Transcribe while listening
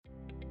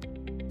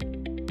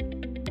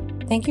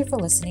Thank you for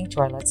listening to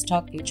our Let's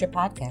Talk Future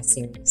podcast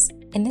series.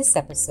 In this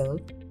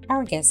episode,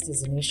 our guest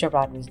is Anusha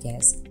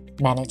Rodriguez,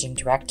 Managing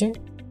Director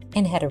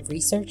and Head of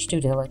Research, Due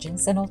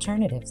Diligence, and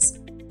Alternatives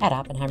at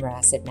Oppenheimer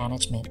Asset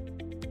Management.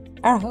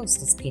 Our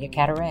host is Peter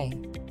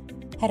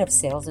Cataray, Head of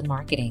Sales and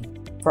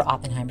Marketing for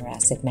Oppenheimer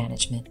Asset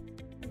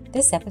Management.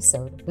 This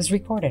episode was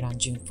recorded on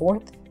June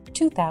 4th,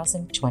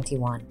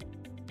 2021.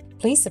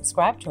 Please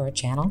subscribe to our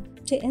channel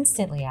to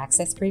instantly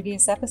access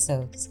previous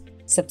episodes.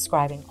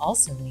 Subscribing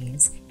also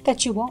means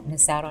that you won't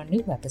miss out on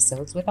new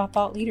episodes with our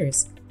thought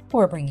leaders who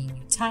are bringing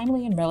you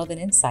timely and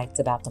relevant insights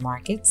about the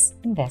markets,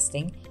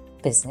 investing,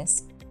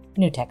 business,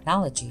 new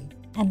technology,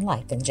 and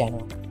life in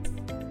general.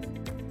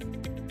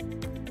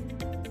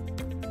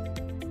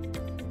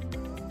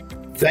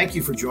 Thank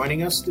you for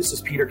joining us. This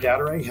is Peter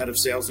Cataray, Head of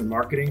Sales and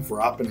Marketing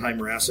for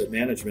Oppenheimer Asset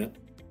Management.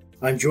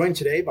 I'm joined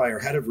today by our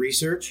Head of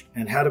Research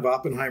and Head of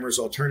Oppenheimer's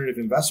Alternative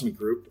Investment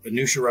Group,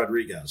 Anusha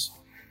Rodriguez.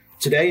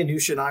 Today,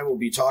 Anusha and I will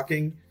be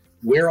talking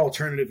where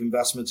alternative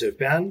investments have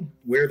been,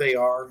 where they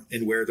are,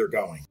 and where they're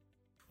going.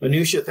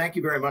 Anusha, thank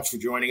you very much for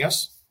joining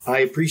us. I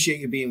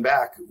appreciate you being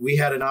back. We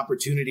had an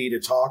opportunity to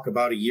talk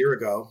about a year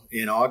ago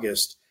in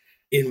August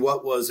in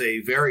what was a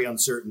very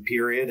uncertain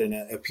period and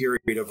a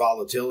period of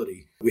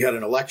volatility. We had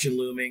an election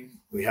looming.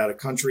 We had a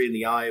country in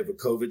the eye of a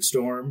COVID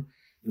storm,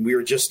 and we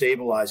were just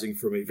stabilizing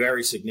from a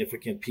very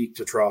significant peak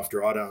to trough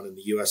drawdown in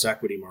the U.S.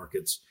 equity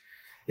markets.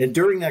 And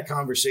during that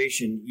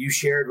conversation, you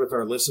shared with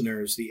our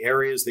listeners the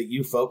areas that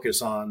you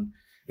focus on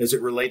as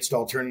it relates to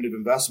alternative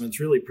investments,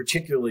 really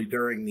particularly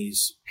during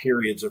these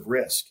periods of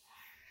risk.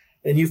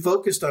 And you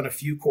focused on a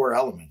few core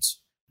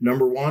elements.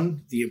 Number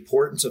one, the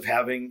importance of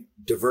having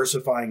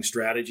diversifying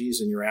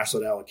strategies in your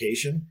asset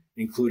allocation,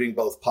 including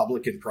both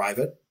public and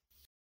private.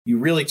 You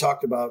really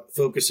talked about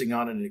focusing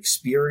on an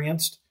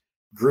experienced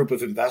group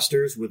of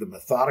investors with a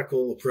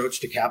methodical approach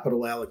to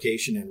capital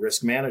allocation and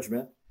risk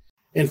management.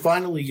 And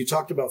finally, you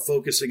talked about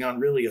focusing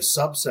on really a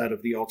subset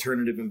of the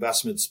alternative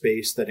investment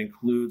space that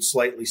includes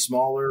slightly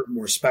smaller,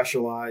 more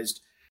specialized,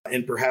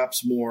 and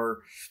perhaps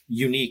more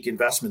unique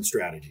investment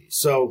strategies.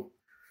 So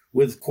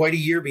with quite a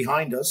year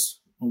behind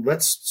us,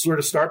 let's sort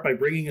of start by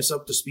bringing us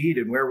up to speed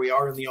and where we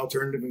are in the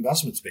alternative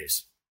investment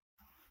space.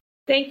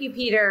 Thank you,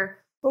 Peter.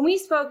 When we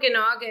spoke in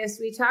August,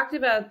 we talked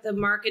about the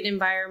market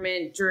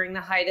environment during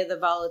the height of the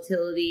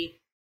volatility.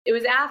 It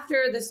was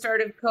after the start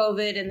of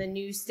COVID and the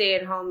new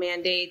stay-at-home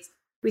mandates.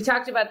 We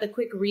talked about the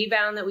quick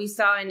rebound that we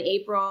saw in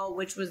April,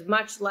 which was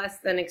much less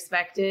than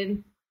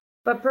expected.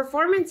 But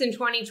performance in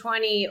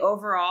 2020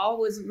 overall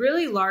was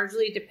really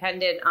largely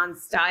dependent on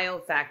style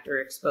factor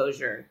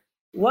exposure.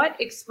 What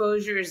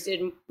exposures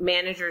did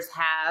managers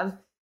have?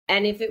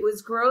 And if it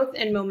was growth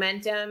and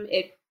momentum,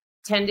 it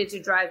tended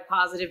to drive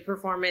positive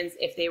performance.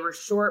 If they were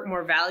short,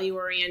 more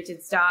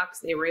value-oriented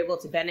stocks, they were able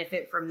to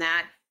benefit from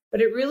that. But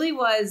it really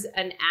was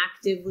an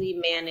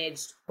actively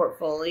managed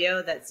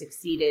portfolio that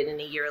succeeded in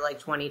a year like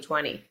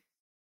 2020.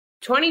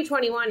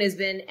 2021 has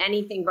been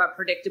anything but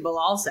predictable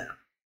also.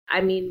 I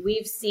mean,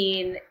 we've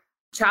seen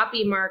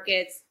choppy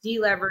markets,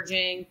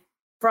 deleveraging,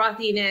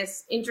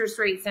 frothiness, interest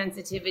rate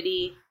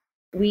sensitivity.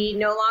 We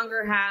no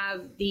longer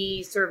have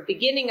the sort of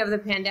beginning of the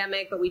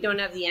pandemic, but we don't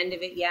have the end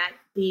of it yet.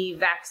 The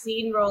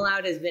vaccine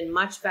rollout has been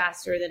much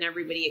faster than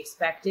everybody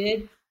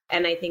expected.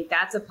 And I think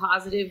that's a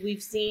positive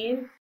we've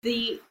seen.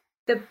 The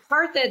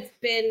part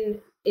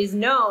is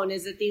known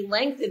is that the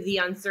length of the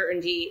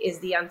uncertainty is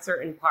the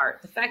uncertain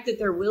part. The fact that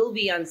there will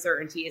be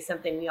uncertainty is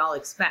something we all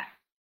expect.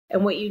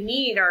 And what you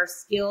need are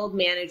skilled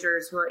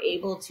managers who are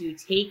able to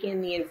take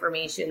in the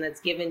information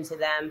that's given to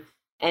them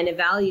and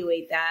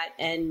evaluate that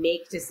and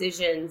make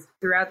decisions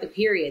throughout the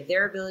period.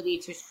 Their ability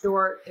to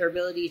short, their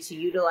ability to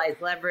utilize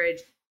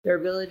leverage, their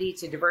ability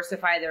to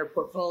diversify their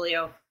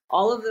portfolio.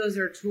 All of those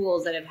are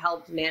tools that have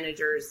helped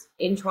managers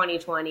in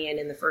 2020 and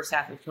in the first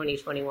half of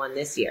 2021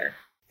 this year.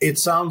 It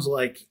sounds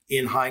like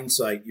in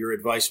hindsight, your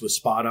advice was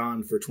spot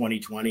on for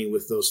 2020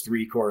 with those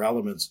three core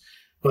elements.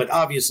 But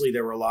obviously,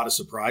 there were a lot of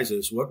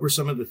surprises. What were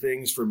some of the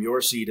things from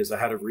your seat as a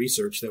head of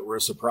research that were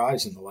a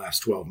surprise in the last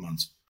 12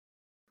 months?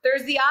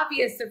 There's the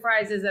obvious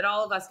surprises that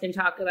all of us can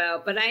talk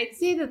about, but I'd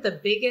say that the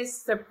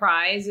biggest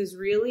surprise is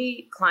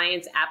really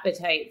clients'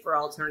 appetite for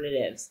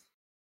alternatives.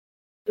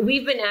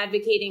 We've been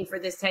advocating for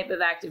this type of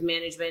active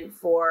management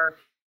for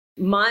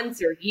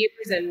months or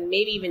years and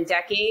maybe even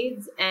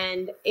decades.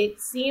 And it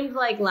seemed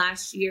like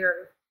last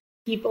year,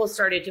 people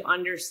started to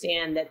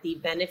understand that the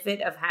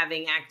benefit of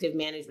having active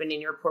management in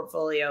your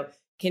portfolio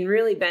can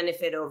really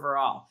benefit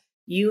overall.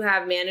 You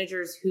have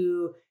managers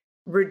who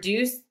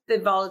reduce the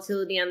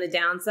volatility on the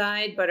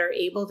downside, but are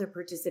able to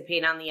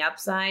participate on the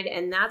upside.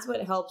 And that's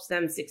what helps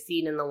them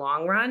succeed in the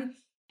long run.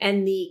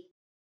 And the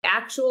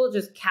actual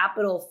just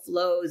capital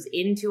flows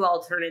into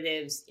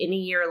alternatives in a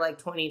year like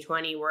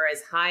 2020 were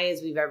as high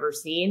as we've ever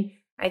seen.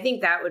 I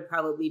think that would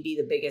probably be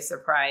the biggest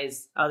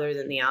surprise other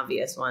than the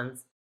obvious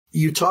ones.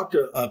 You talked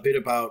a bit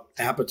about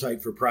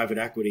appetite for private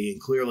equity, and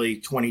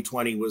clearly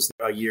 2020 was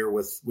a year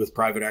with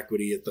private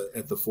equity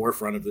at the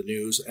forefront of the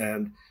news,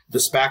 and the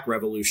SPAC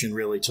revolution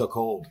really took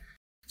hold.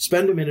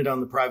 Spend a minute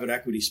on the private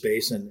equity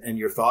space and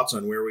your thoughts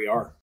on where we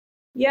are.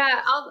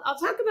 Yeah, I'll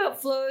talk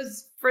about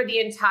flows for the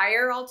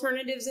entire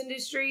alternatives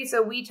industry.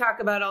 So we talk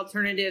about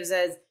alternatives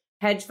as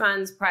hedge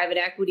funds, private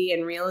equity,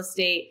 and real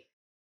estate.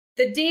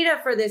 The data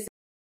for this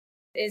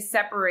is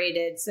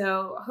separated.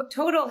 So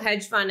total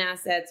hedge fund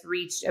assets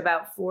reached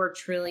about 4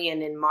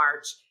 trillion in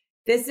March.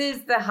 This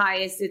is the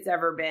highest it's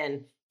ever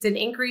been. It's an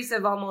increase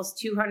of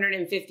almost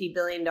 $250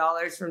 billion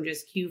from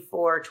just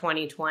Q4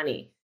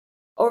 2020.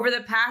 Over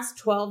the past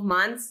 12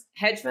 months,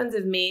 hedge funds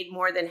have made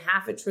more than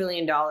 $500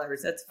 billion.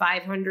 That's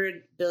 $500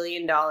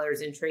 billion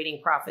in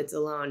trading profits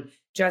alone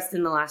just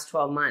in the last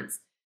 12 months.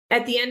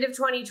 At the end of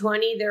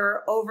 2020, there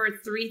were over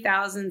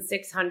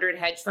 3,600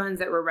 hedge funds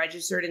that were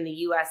registered in the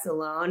US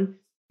alone.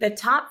 The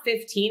top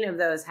 15 of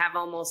those have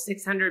almost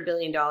 $600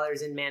 billion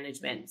in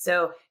management.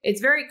 So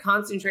it's very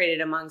concentrated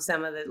among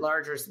some of the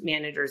larger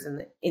managers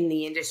in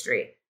the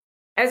industry.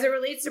 As it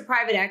relates to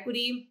private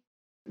equity,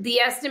 the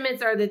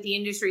estimates are that the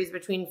industry is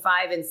between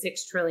 $5 and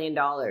 $6 trillion.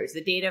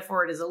 The data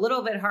for it is a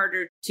little bit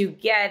harder to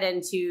get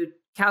and to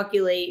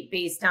calculate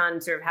based on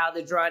sort of how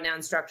the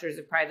drawdown structures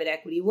of private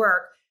equity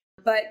work.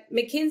 But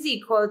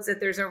McKinsey quotes that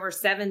there's over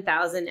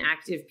 7,000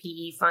 active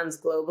PE funds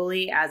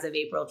globally as of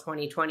April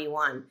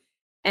 2021.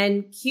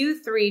 And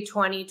Q3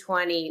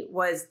 2020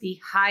 was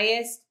the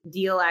highest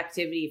deal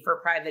activity for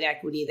private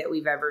equity that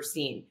we've ever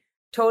seen.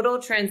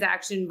 Total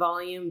transaction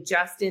volume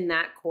just in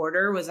that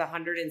quarter was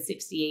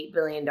 $168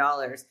 billion,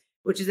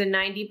 which is a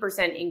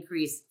 90%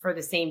 increase for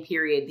the same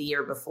period the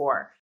year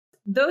before.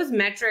 Those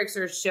metrics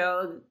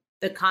show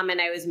the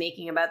comment I was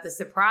making about the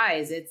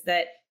surprise. It's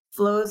that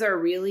flows are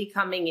really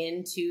coming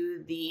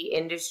into the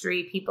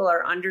industry. People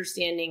are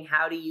understanding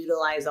how to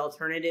utilize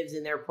alternatives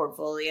in their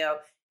portfolio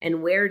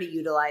and where to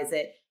utilize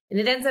it. And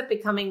it ends up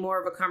becoming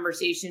more of a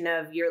conversation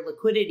of your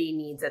liquidity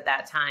needs at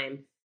that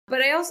time.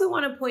 But I also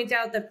want to point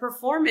out that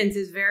performance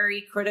is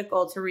very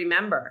critical to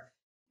remember.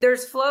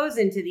 There's flows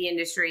into the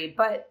industry,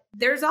 but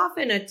there's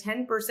often a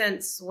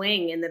 10%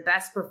 swing in the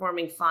best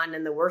performing fund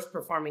and the worst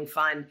performing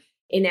fund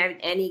in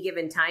any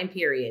given time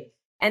period.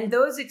 And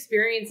those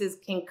experiences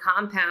can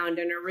compound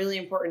and are really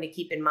important to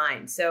keep in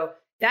mind. So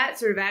that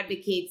sort of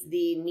advocates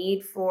the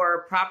need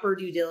for proper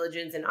due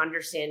diligence and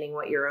understanding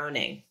what you're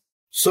owning.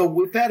 So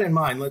with that in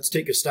mind, let's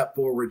take a step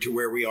forward to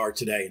where we are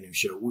today,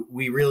 Anusha.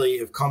 We really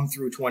have come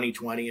through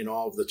 2020 and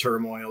all of the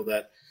turmoil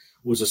that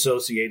was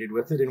associated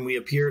with it. And we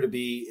appear to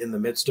be in the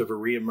midst of a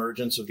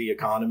reemergence of the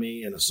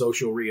economy and a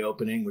social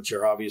reopening, which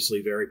are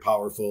obviously very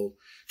powerful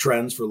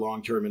trends for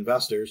long-term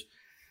investors.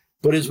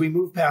 But as we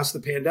move past the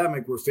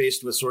pandemic, we're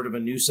faced with sort of a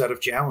new set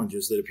of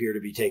challenges that appear to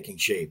be taking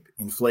shape.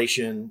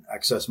 Inflation,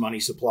 excess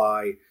money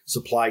supply,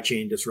 supply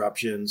chain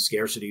disruptions,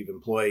 scarcity of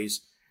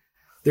employees.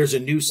 There's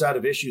a new set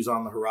of issues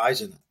on the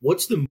horizon.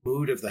 What's the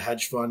mood of the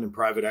hedge fund and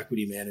private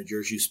equity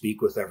managers you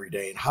speak with every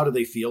day, and how do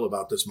they feel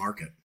about this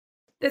market?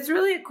 That's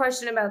really a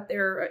question about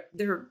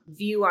their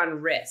view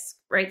on risk,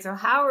 right? So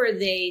how are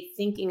they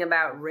thinking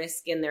about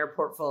risk in their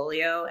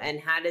portfolio,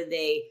 and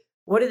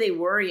what do they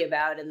worry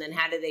about, and then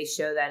how do they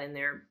show that in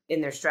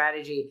their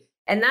strategy?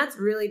 And that's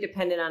really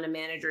dependent on a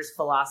manager's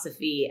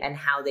philosophy and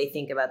how they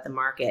think about the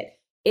market.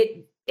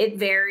 It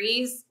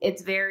varies.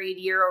 It's varied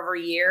year over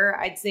year.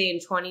 I'd say in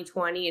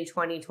 2020 and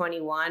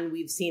 2021,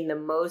 we've seen the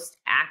most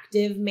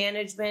active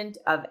management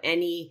of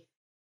any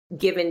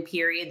given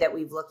period that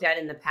we've looked at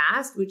in the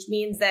past, which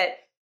means that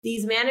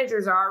these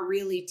managers are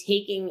really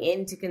taking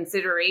into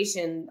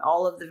consideration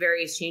all of the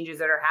various changes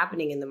that are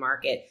happening in the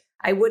market.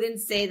 I wouldn't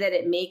say that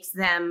it makes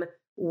them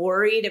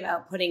worried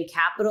about putting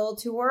capital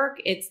to work.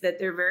 It's that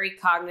they're very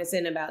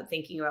cognizant about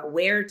thinking about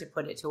where to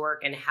put it to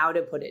work and how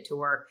to put it to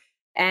work.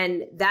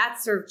 And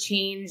that's sort of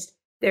changed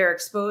their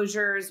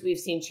exposures. We've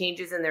seen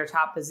changes in their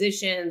top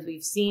positions.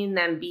 We've seen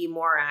them be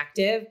more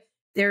active.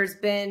 There's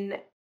been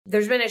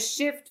a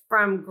shift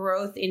from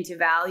growth into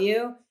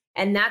value,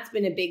 and that's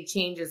been a big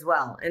change as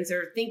well. And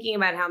so thinking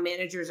about how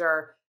managers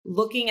are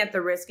looking at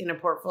the risk in a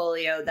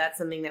portfolio, that's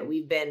something that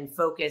we've been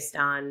focused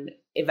on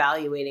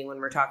evaluating when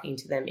we're talking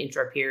to them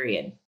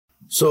intra-period.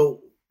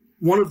 So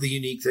one of the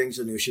unique things,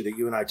 Anusha, that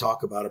you and I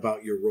talk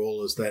about your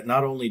role is that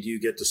not only do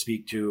you get to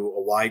speak to a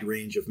wide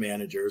range of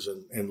managers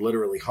and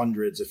literally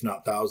hundreds, if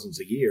not thousands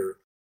a year,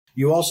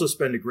 you also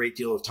spend a great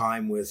deal of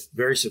time with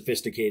very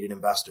sophisticated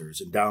investors,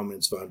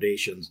 endowments,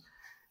 foundations.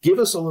 Give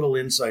us a little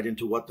insight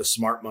into what the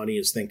smart money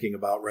is thinking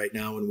about right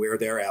now and where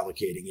they're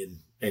allocating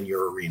in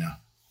your arena.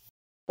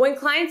 When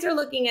clients are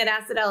looking at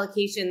asset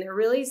allocation, they're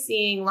really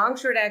seeing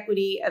long-short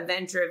equity,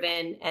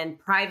 event-driven, and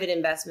private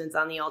investments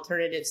on the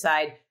alternative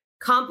side,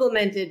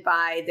 complemented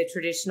by the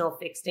traditional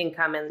fixed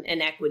income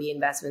and equity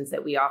investments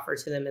that we offer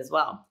to them as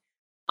well.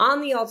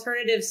 On the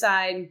alternative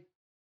side,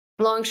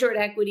 long-short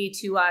equity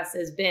to us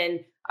has been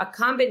a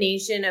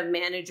combination of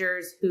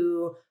managers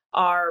who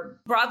are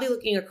broadly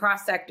looking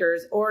across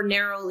sectors or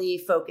narrowly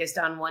focused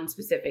on one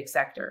specific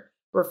sector.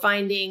 We're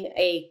finding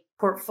a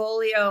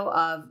portfolio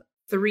of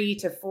 3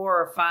 to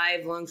 4 or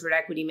 5 long-short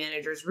equity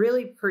managers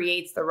really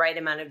creates the right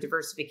amount of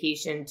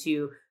diversification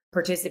to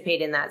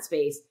participate in that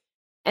space.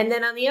 And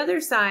then on the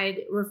other side,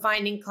 we're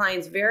finding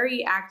clients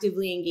very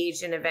actively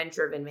engaged in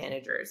event-driven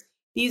managers.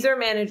 These are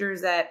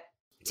managers that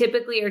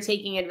typically are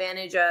taking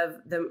advantage of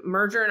the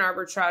merger and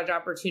arbitrage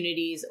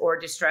opportunities or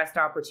distressed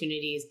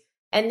opportunities.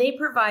 And they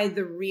provide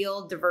the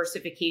real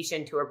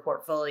diversification to a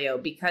portfolio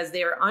because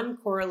they are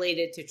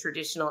uncorrelated to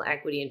traditional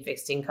equity and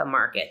fixed income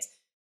markets.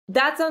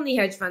 That's on the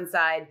hedge fund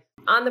side.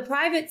 On the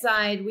private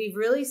side, we've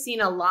really seen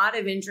a lot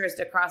of interest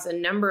across a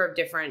number of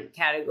different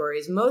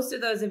categories. Most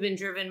of those have been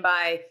driven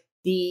by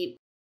the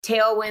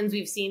tailwinds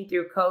we've seen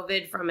through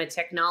COVID from a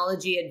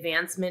technology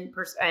advancement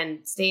and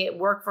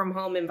work from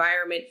home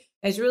environment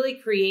has really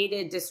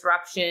created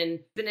disruption,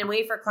 been a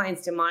way for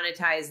clients to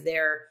monetize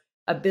their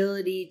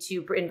ability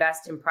to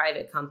invest in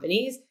private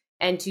companies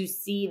and to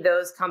see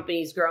those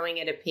companies growing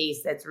at a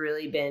pace that's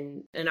really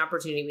been an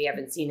opportunity we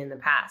haven't seen in the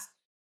past.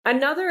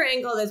 Another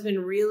angle that's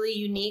been really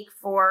unique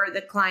for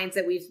the clients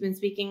that we've been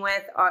speaking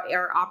with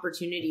are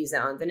opportunity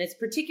zones. And it's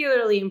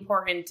particularly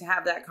important to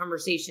have that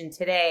conversation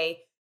today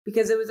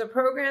because it was a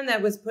program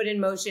that was put in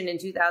motion in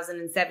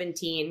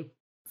 2017.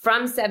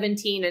 From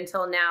 17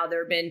 until now, there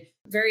have been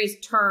various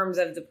terms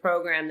of the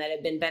program that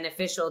have been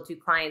beneficial to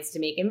clients to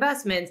make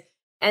investments.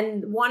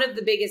 And one of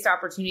the biggest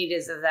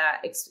opportunities of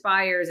that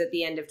expires at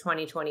the end of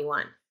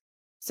 2021.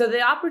 So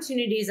the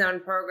Opportunity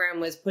Zone program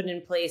was put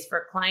in place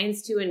for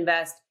clients to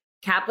invest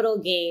capital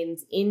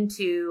gains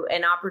into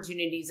an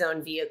Opportunity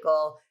Zone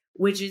vehicle,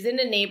 which is in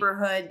a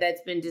neighborhood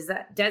that's been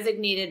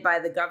designated by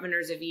the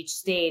governors of each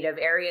state of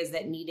areas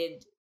that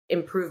needed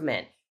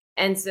improvement.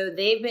 And so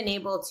they've been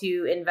able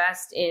to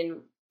invest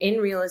in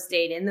real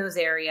estate in those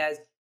areas.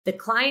 The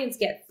clients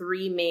get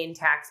three main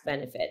tax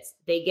benefits.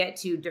 They get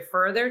to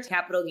defer their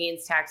capital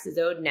gains taxes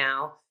owed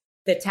now.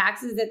 The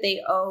taxes that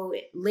they owe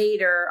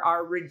later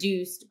are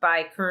reduced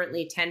by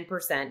currently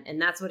 10%,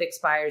 and that's what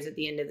expires at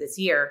the end of this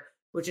year,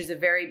 which is a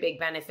very big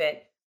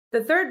benefit.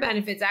 The third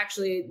benefit is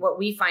actually what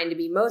we find to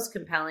be most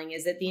compelling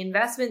is that the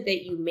investment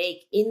that you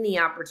make in the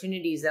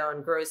Opportunity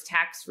Zone grows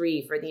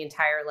tax-free for the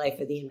entire life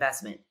of the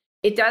investment.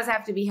 It does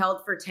have to be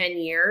held for 10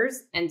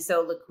 years. And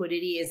so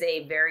liquidity is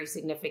a very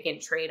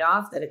significant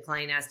trade-off that a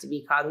client has to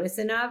be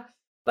cognizant of.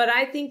 But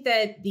I think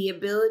that the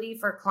ability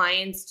for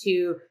clients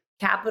to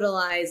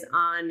capitalize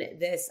on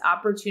this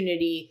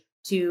opportunity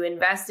to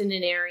invest in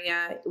an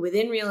area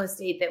within real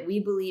estate that we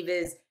believe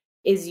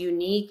is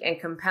unique and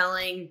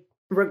compelling,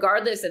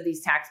 regardless of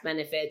these tax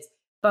benefits.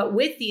 But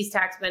with these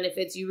tax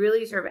benefits, you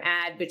really sort of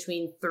add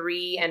between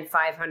 300 and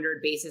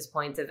 500 basis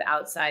points of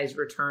outsized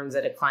returns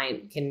that a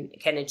client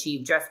can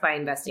achieve just by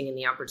investing in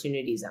the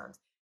Opportunity Zones.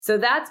 So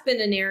that's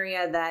been an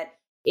area that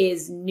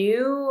is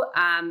new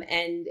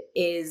and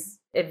is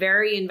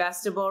very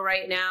investable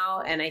right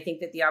now. And I think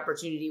that the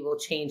opportunity will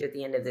change at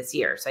the end of this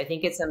year. So I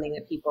think it's something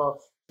that people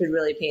should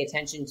really pay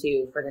attention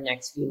to for the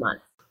next few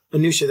months.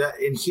 Anusha,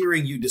 that in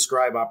hearing you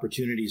describe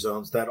Opportunity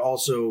Zones, that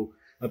also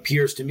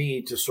appears to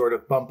me to sort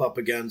of bump up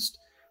against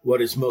what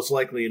is most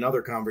likely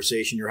another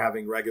conversation you're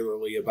having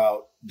regularly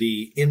about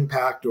the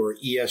impact or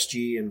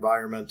ESG,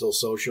 environmental,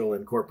 social,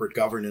 and corporate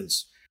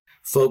governance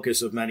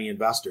focus of many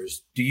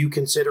investors. Do you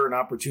consider an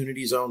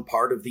Opportunity Zone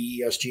part of the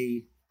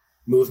ESG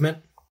movement?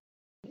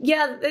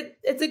 Yeah,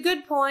 it's a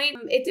good point.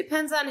 It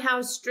depends on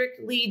how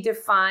strictly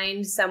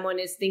defined someone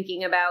is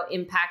thinking about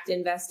impact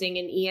investing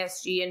in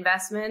ESG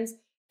investments.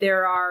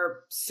 There are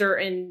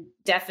certain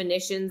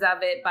definitions of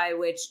it by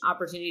which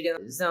Opportunity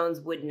Zones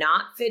would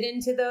not fit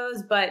into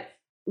those, but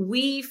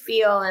we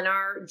feel, and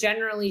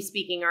generally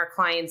speaking, our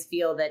clients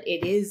feel that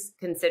it is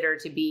considered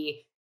to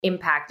be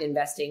impact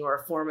investing or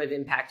a form of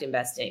impact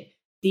investing.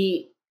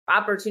 The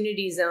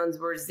Opportunity Zones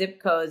were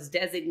zip codes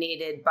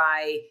designated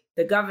by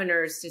the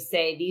governors to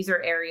say these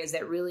are areas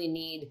that really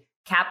need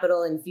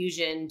capital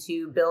infusion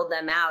to build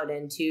them out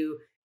and to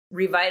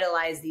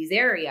revitalize these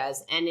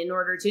areas. And in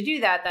order to do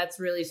that, that's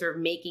really sort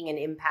of making an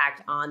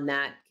impact on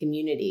that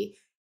community.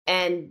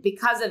 And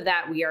because of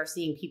that, we are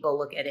seeing people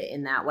look at it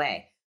in that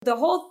way. The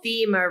whole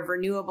theme of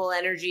renewable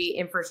energy,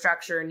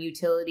 infrastructure, and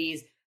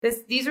utilities,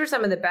 these are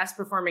some of the best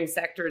performing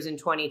sectors in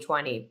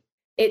 2020.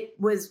 It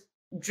was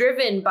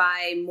driven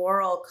by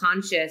moral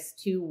conscience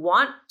to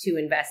want to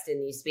invest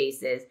in these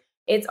spaces.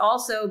 It's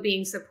also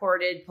being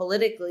supported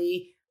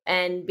politically.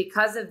 And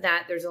because of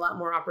that, there's a lot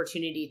more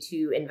opportunity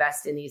to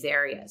invest in these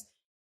areas.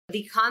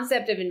 The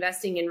concept of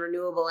investing in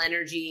renewable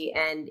energy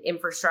and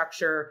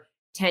infrastructure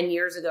 10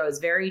 years ago is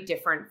very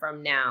different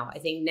from now. I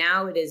think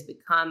now it has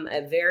become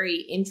a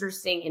very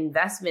interesting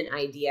investment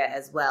idea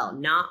as well,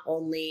 not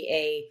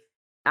only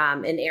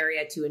an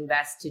area to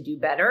invest to do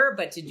better,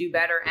 but to do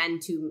better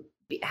and to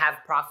have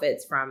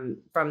profits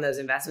from those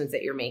investments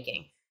that you're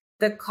making.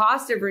 The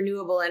cost of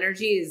renewable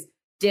energy is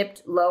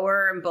dipped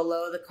lower and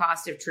below the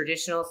cost of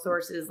traditional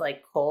sources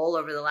like coal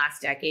over the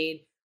last decade.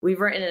 We've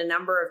written a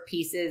number of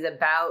pieces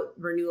about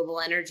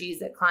renewable energies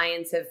that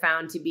clients have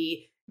found to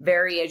be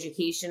very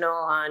educational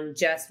on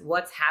just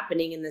what's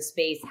happening in the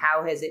space,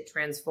 how has it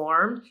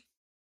transformed.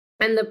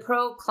 And the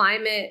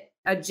pro-climate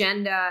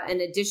agenda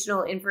and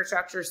additional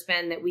infrastructure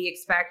spend that we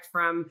expect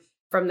from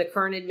the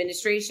current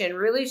administration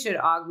really should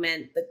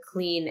augment the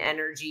clean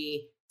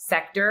energy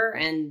sector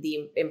and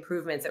the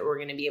improvements that we're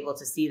going to be able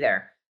to see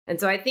there. And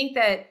so I think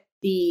that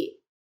the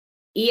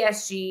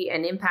ESG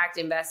and impact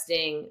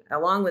investing,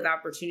 along with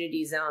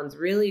opportunity zones,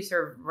 really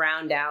sort of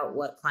round out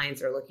what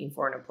clients are looking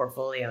for in a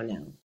portfolio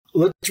now.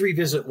 Let's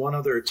revisit one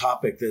other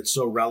topic that's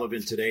so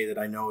relevant today that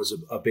I know is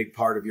a big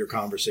part of your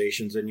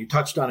conversations, and you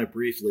touched on it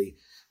briefly,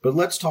 but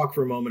let's talk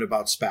for a moment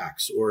about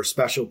SPACs, or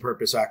special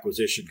purpose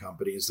acquisition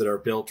companies, that are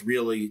built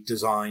really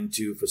designed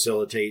to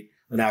facilitate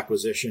an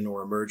acquisition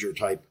or a merger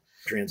type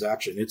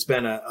transaction. It's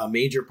been a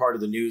major part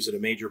of the news and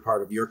a major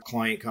part of your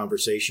client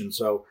conversation.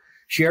 So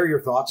share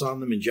your thoughts on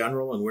them in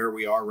general and where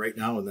we are right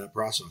now in that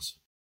process.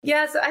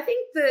 Yeah, so I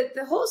think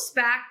the whole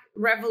SPAC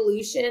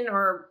revolution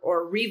or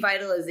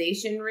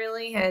revitalization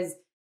really has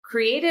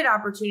created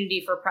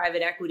opportunity for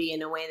private equity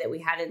in a way that we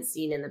hadn't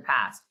seen in the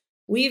past.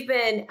 We've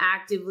been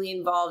actively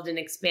involved in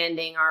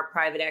expanding our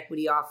private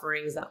equity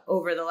offerings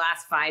over the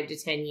last 5 to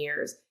 10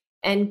 years.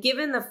 And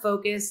given the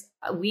focus,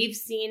 we've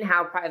seen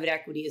how private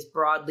equity is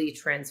broadly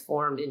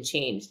transformed and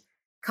changed.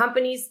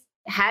 Companies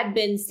had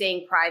been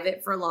staying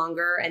private for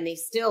longer, and they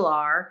still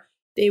are.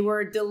 They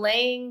were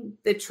delaying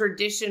the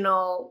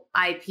traditional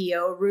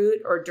IPO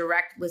route or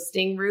direct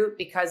listing route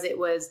because it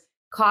was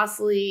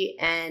costly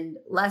and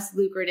less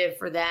lucrative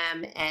for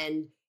them.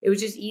 And it was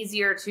just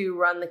easier to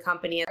run the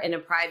company in a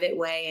private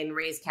way and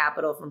raise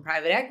capital from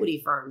private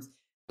equity firms.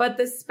 But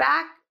the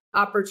SPAC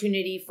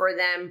opportunity for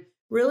them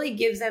really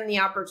gives them the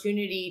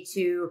opportunity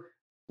to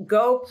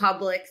go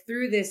public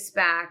through this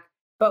SPAC,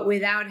 but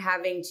without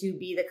having to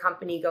be the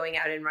company going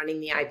out and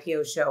running the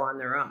IPO show on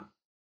their own.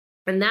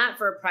 And that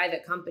for a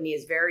private company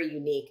is very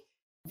unique.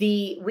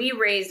 We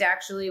raised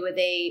actually with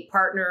a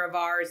partner of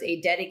ours,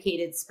 a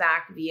dedicated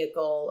SPAC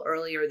vehicle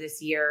earlier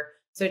this year.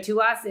 So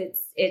to us,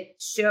 it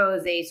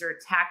shows a sort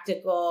of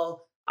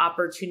tactical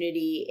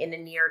opportunity in a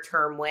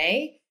near-term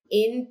way.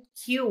 In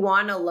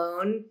Q1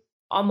 alone,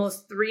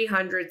 almost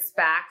 300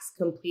 SPACs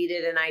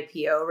completed an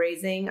IPO,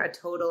 raising a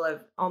total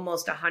of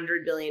almost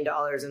 $100 billion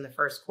in the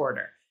first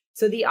quarter.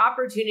 So the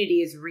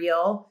opportunity is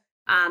real.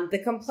 The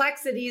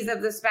complexities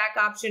of the SPAC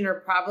option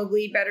are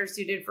probably better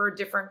suited for a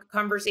different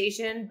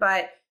conversation,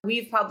 but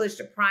we've published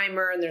a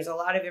primer and there's a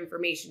lot of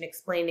information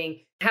explaining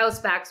how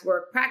SPACs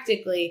work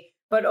practically.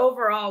 But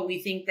overall, we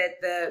think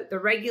that the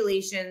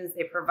regulations,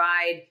 they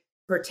provide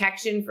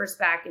protection for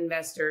SPAC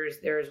investors.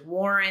 There's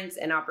warrants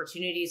and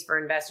opportunities for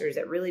investors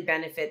that really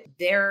benefit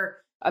their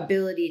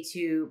ability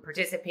to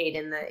participate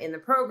in the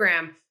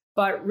program.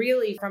 But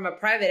really, from a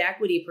private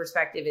equity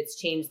perspective, it's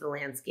changed the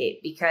landscape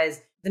because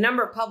the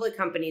number of public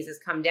companies has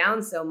come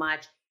down so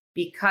much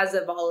because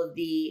of all of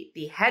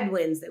the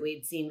headwinds that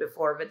we'd seen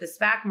before. But the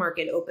SPAC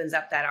market opens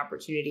up that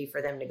opportunity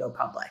for them to go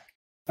public.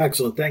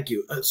 Excellent. Thank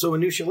you. So,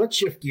 Anusha, let's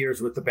shift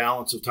gears with the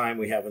balance of time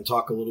we have and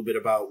talk a little bit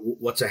about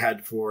what's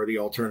ahead for the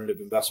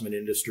alternative investment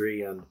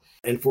industry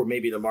and for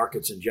maybe the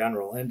markets in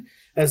general. And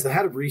as the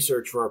head of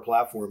research for our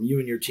platform, you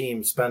and your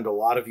team spend a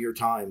lot of your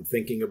time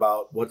thinking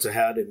about what's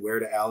ahead and where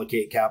to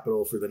allocate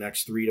capital for the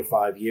next 3 to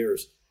 5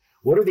 years.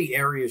 What are the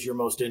areas you're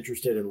most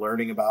interested in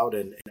learning about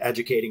and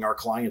educating our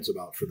clients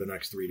about for the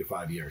next 3 to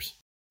 5 years?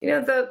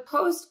 The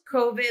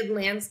post-COVID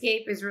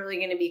landscape is really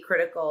going to be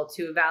critical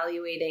to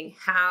evaluating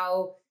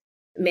how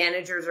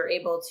managers are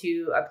able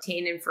to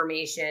obtain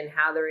information,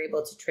 how they're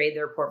able to trade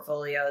their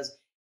portfolios.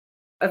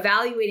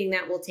 Evaluating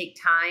that will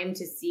take time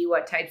to see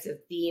what types of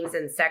themes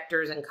and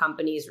sectors and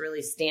companies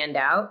really stand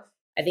out.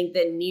 I think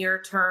the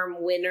near-term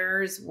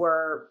winners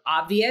were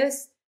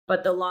obvious,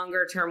 but the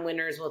longer-term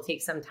winners will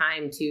take some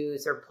time to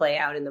sort of play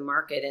out in the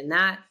market. And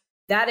that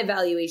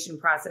evaluation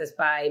process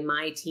by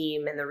my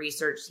team and the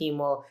research team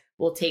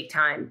will take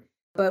time.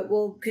 But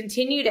we'll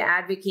continue to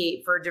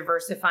advocate for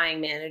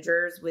diversifying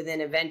managers within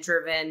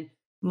event-driven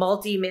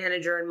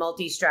multi-manager and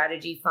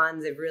multi-strategy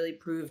funds have really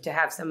proved to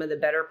have some of the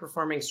better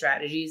performing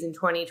strategies in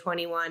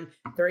 2021.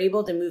 They're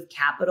able to move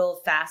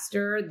capital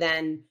faster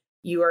than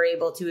you are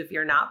able to if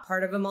you're not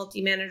part of a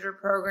multi-manager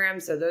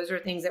program. So those are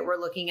things that we're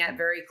looking at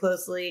very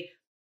closely.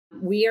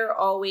 We are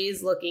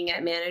always looking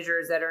at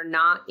managers that are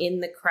not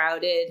in the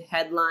crowded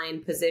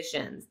headline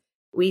positions.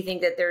 We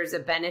think that there's a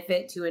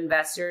benefit to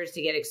investors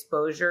to get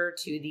exposure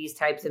to these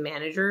types of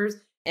managers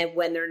and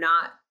when they're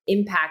not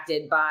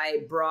impacted by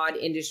broad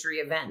industry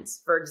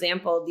events. For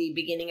example, the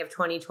beginning of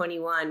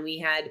 2021, we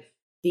had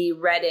the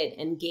Reddit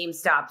and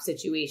GameStop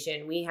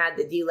situation. We had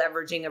the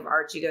deleveraging of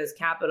Archegos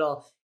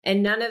Capital,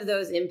 and none of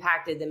those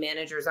impacted the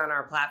managers on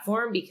our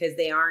platform because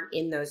they aren't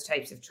in those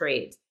types of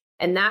trades.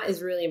 And that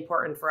is really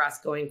important for us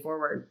going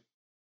forward.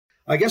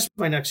 I guess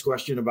my next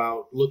question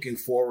about looking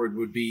forward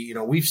would be,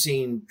 we've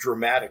seen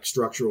dramatic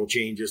structural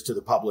changes to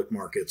the public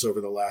markets over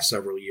the last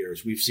several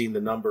years. We've seen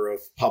the number of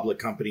public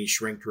companies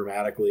shrink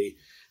dramatically,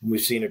 and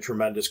we've seen a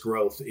tremendous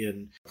growth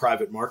in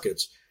private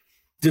markets.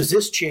 Does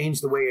this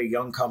change the way a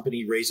young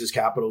company raises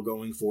capital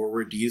going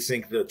forward? Do you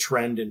think the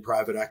trend in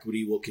private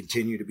equity will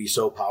continue to be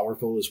so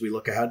powerful as we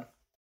look ahead?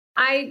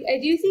 I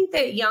do think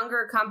that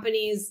younger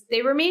companies,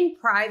 they remain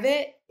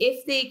private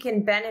if they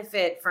can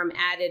benefit from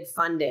added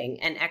funding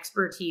and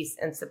expertise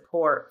and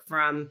support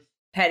from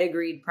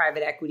pedigreed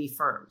private equity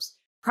firms.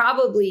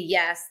 Probably,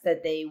 yes,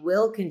 that they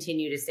will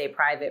continue to stay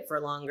private for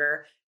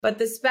longer. But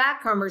the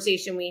SPAC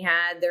conversation we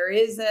had, there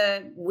is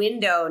a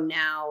window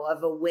now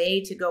of a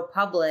way to go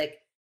public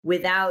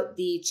without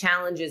the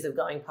challenges of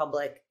going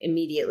public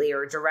immediately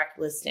or direct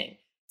listing.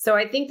 So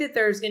I think that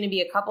there's going to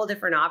be a couple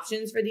different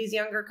options for these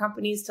younger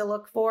companies to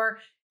look for,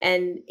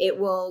 and it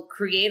will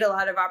create a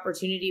lot of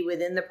opportunity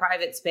within the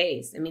private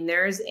space. I mean,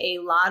 there's a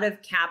lot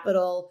of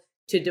capital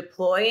to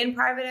deploy in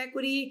private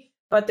equity,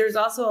 but there's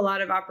also a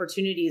lot of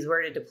opportunities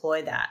where to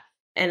deploy that.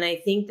 And I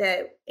think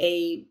that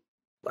a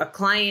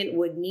client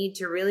would need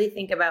to really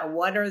think about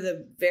what are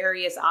the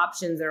various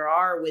options there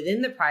are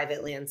within the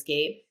private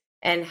landscape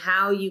and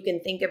how you can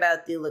think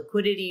about the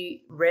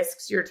liquidity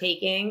risks you're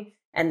taking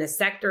and the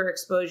sector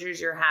exposures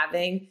you're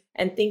having,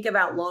 and think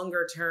about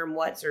longer term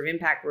what sort of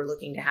impact we're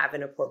looking to have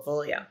in a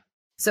portfolio.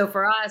 So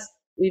for us,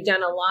 we've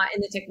done a lot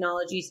in the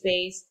technology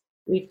space.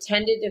 We've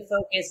tended to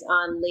focus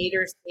on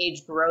later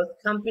stage growth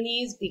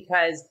companies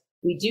because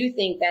we do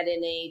think that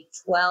in a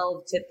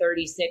 12 to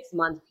 36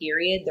 month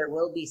period, there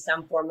will be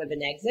some form of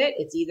an exit.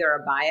 It's either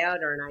a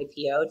buyout or an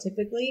IPO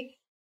typically.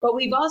 But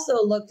we've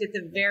also looked at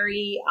the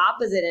very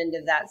opposite end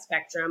of that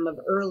spectrum of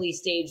early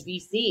stage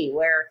VC,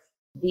 where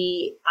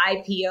the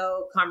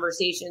IPO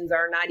conversations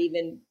are not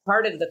even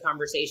part of the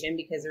conversation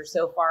because they're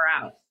so far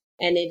out.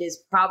 And it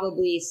is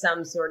probably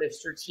some sort of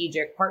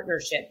strategic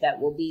partnership that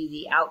will be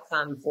the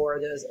outcome for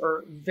those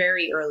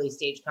very early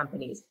stage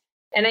companies.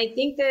 And I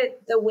think that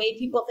the way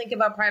people think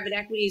about private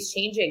equity is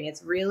changing.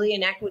 It's really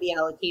an equity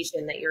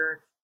allocation that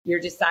you're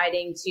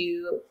deciding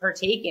to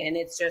partake in.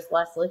 It's just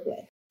less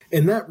liquid.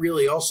 And that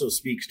really also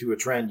speaks to a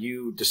trend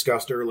you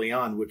discussed early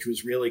on, which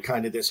was really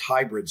kind of this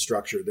hybrid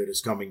structure that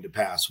is coming to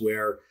pass,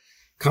 where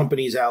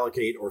companies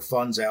allocate or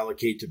funds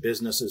allocate to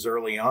businesses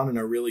early on and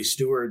are really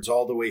stewards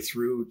all the way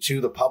through to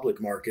the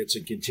public markets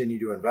and continue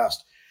to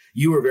invest.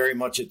 You were very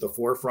much at the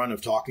forefront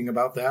of talking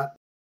about that.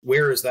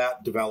 Where is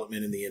that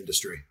development in the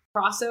industry?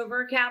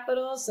 Crossover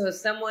capital. So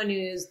someone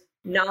who's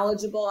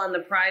knowledgeable on the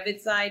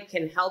private side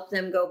can help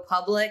them go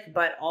public,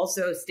 but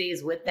also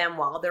stays with them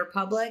while they're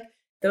public.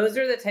 Those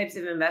are the types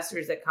of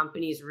investors that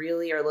companies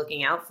really are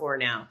looking out for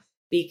now,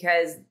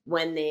 because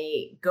when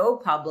they go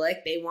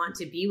public, they want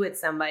to be with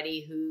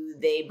somebody who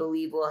they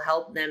believe will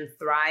help them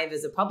thrive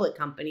as a public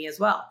company as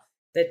well.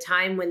 The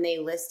time when they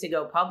list to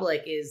go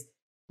public is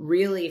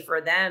really for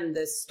them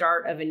the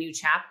start of a new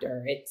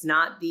chapter. It's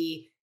not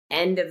the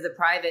end of the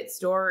private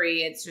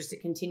story. It's just a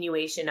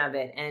continuation of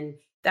it. And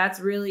that's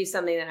really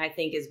something that I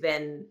think has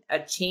been a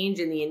change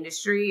in the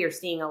industry. You're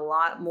seeing a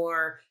lot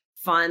more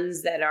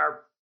funds that are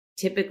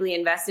typically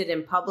invested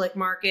in public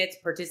markets,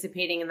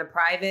 participating in the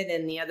private,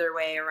 and the other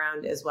way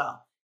around as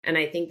well. And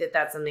I think that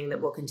that's something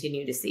that we'll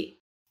continue to see.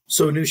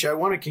 So, Anusha, I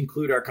want to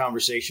conclude our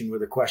conversation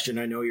with a question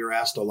I know you're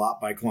asked a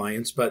lot by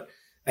clients, but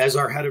as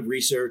our head of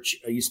research,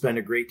 you spend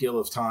a great deal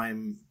of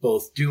time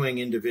both doing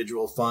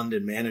individual fund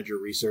and manager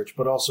research,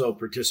 but also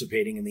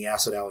participating in the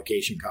asset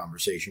allocation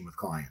conversation with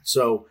clients.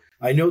 So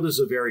I know this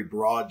is a very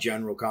broad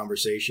general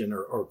conversation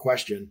or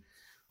question,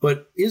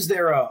 but is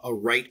there a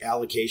right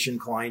allocation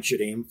client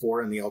should aim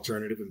for in the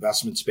alternative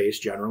investment space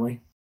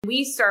generally?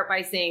 We start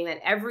by saying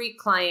that every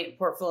client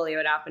portfolio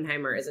at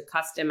Oppenheimer is a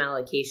custom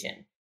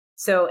allocation.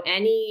 So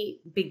any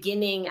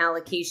beginning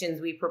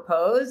allocations we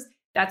propose,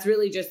 that's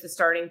really just the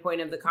starting point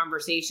of the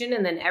conversation.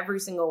 And then every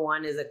single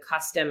one is a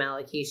custom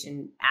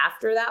allocation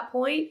after that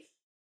point.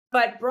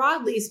 But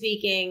broadly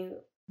speaking,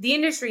 the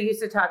industry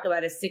used to talk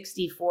about a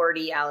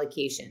 60-40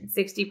 allocation,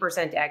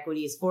 60%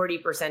 equities,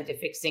 40% to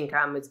fixed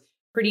income. It's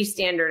pretty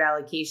standard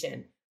allocation.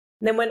 And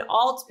then when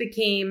alts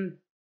became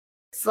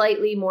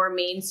slightly more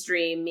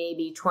mainstream,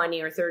 maybe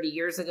 20 or 30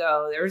 years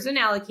ago, there was an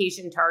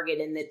allocation target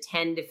in the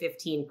 10 to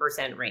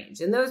 15% range.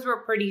 And those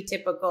were pretty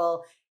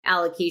typical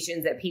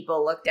allocations that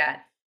people looked at.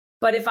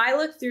 But if I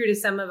look through to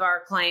some of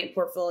our client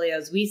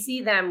portfolios, we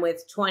see them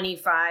with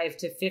 25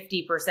 to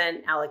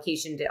 50%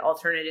 allocation to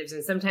alternatives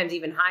and sometimes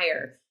even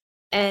higher.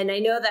 And I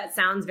know that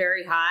sounds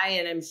very high,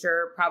 and I'm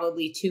sure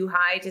probably too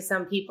high to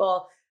some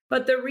people.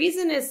 But the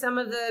reason is some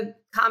of the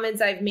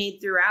comments I've made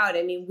throughout.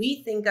 I mean,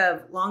 we think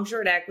of long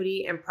short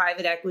equity and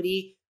private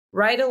equity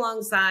right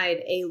alongside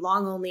a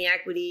long only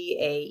equity,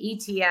 a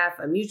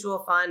ETF, a mutual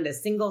fund, a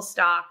single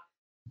stock.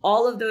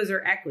 All of those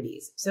are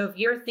equities. So if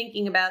you're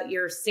thinking about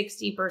your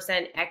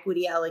 60%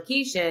 equity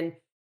allocation,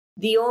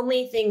 the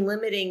only thing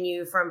limiting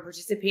you from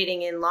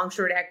participating in long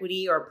short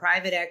equity or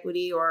private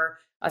equity or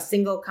a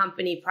single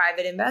company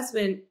private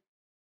investment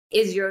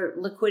is your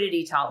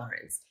liquidity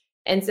tolerance.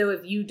 And so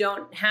if you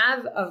don't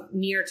have a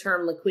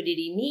near-term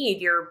liquidity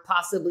need, you're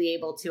possibly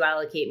able to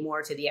allocate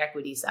more to the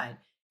equity side.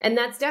 And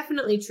that's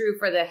definitely true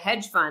for the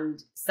hedge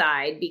fund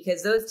side,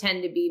 because those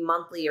tend to be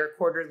monthly or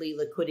quarterly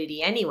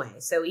liquidity anyway.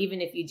 So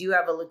even if you do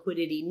have a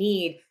liquidity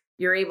need,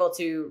 you're able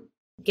to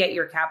get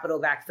your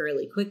capital back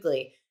fairly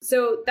quickly.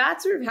 So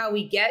that's sort of how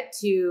we get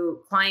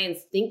to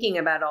clients thinking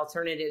about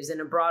alternatives in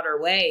a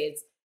broader way.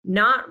 It's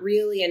not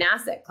really an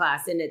asset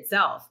class in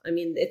itself. I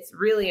mean, it's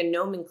really a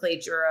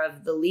nomenclature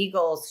of the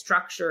legal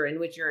structure in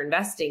which you're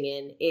investing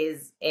in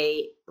is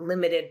a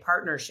limited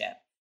partnership.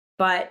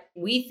 But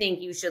we think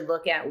you should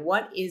look at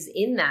what is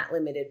in that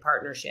limited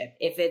partnership.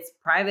 If it's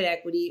private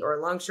equity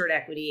or long-short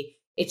equity,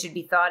 it should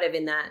be thought of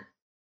in that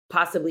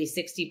possibly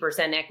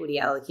 60% equity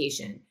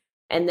allocation.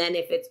 And then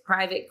if it's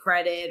private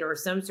credit or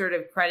some sort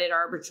of credit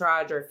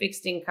arbitrage or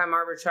fixed income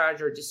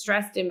arbitrage or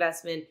distressed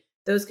investment,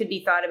 those could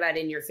be thought about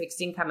in your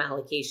fixed income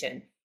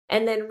allocation.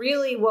 And then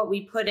really what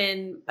we put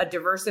in a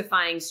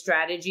diversifying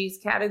strategies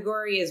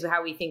category is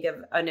how we think of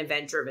an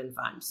event-driven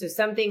fund. So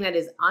something that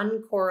is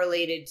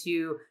uncorrelated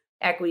to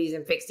equities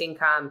and fixed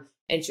income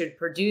and should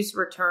produce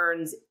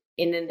returns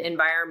in an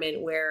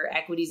environment where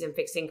equities and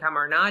fixed income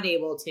are not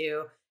able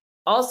to.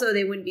 Also,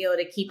 they wouldn't be able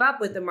to keep up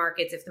with the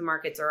markets if the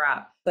markets are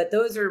up. But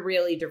those are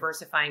really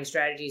diversifying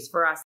strategies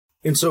for us.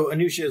 And so,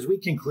 Anusha, as we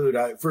conclude,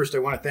 first, I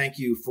want to thank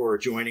you for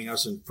joining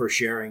us and for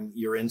sharing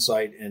your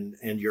insight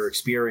and your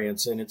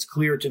experience. And it's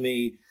clear to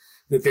me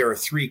that there are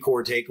three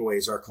core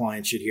takeaways our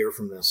clients should hear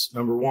from this.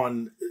 Number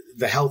one,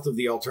 the health of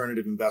the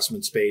alternative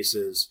investment space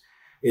is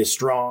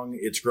strong,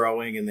 it's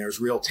growing, and there's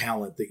real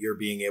talent that you're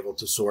being able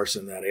to source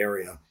in that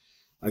area.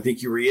 I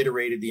think you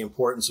reiterated the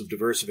importance of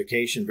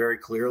diversification very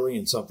clearly,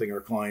 and something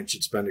our clients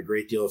should spend a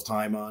great deal of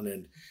time on.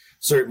 And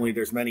certainly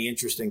there's many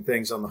interesting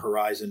things on the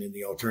horizon in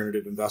the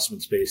alternative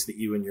investment space that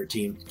you and your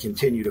team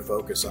continue to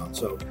focus on.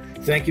 So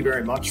thank you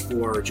very much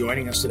for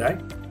joining us today.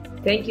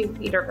 Thank you,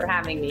 Peter, for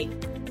having me.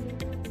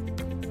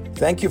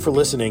 Thank you for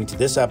listening to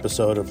this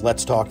episode of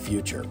Let's Talk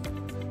Future.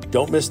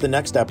 Don't miss the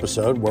next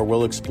episode where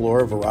we'll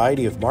explore a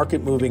variety of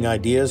market-moving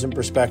ideas and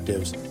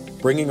perspectives,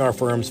 bringing our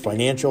firm's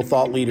financial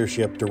thought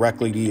leadership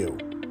directly to you.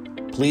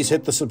 Please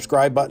hit the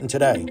subscribe button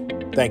today.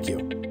 Thank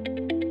you.